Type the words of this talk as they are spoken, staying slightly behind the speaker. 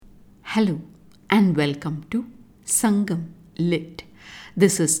Hello and welcome to Sangam Lit.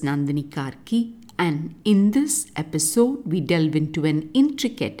 This is Nandini Karki, and in this episode we delve into an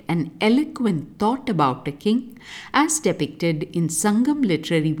intricate and eloquent thought about a king as depicted in Sangam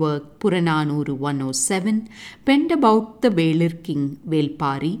literary work Purananuru 107, penned about the Velir king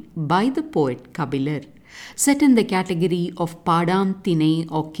Velpari by the poet Kabilar. Set in the category of Padam Thinai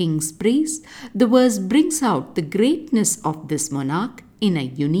or King's Praise, the verse brings out the greatness of this monarch in a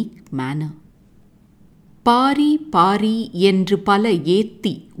unique manner. Pari Pari என்று பல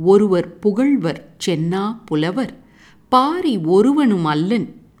ஏத்தி ஒருவர் புகழ்வர் சென்னா புலவர் பாரி ஒருவனும் அல்லன்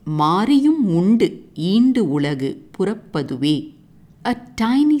மாரியும் உண்டு ஈண்டு உலகு புறப்பதுவே. A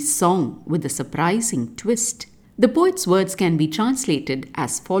tiny song with a surprising twist. The poet's words can be translated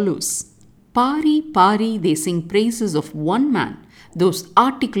as follows. Pari Pari, they sing praises of one man, those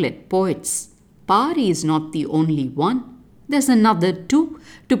articulate poets. Pari is not the only one. There's another too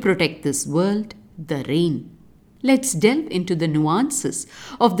to protect this world, the rain. Let's delve into the nuances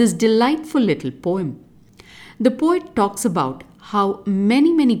of this delightful little poem. The poet talks about how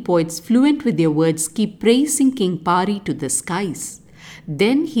many poets fluent with their words keep praising King Pari to the skies.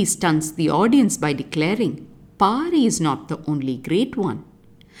 Then he stuns the audience by declaring, Pari is not the only great one.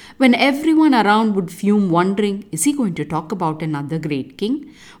 When everyone around would fume wondering, is he going to talk about another great king?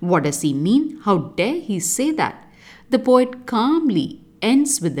 What does he mean? How dare he say that? The poet calmly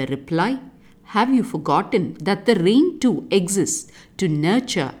ends with a reply. Have you forgotten that the rain too exists to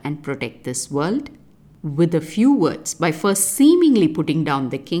nurture and protect this world? With a few words, by first seemingly putting down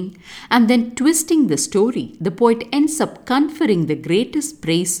the king and then twisting the story, the poet ends up conferring the greatest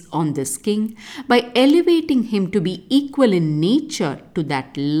praise on this king by elevating him to be equal in nature to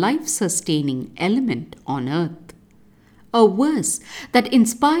that life-sustaining element on earth. A verse that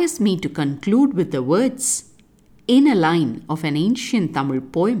inspires me to conclude with the words, in a line of an ancient Tamil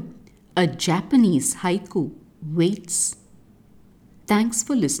poem, a Japanese haiku waits. Thanks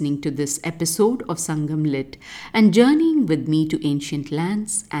for listening to this episode of Sangam Lit and journeying with me to ancient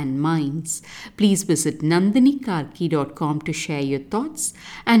lands and minds. Please visit nandinikarki.com to share your thoughts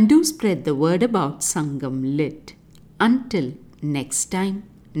and do spread the word about Sangam Lit. Until next time,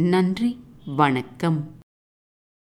 Nandri Vanakkam.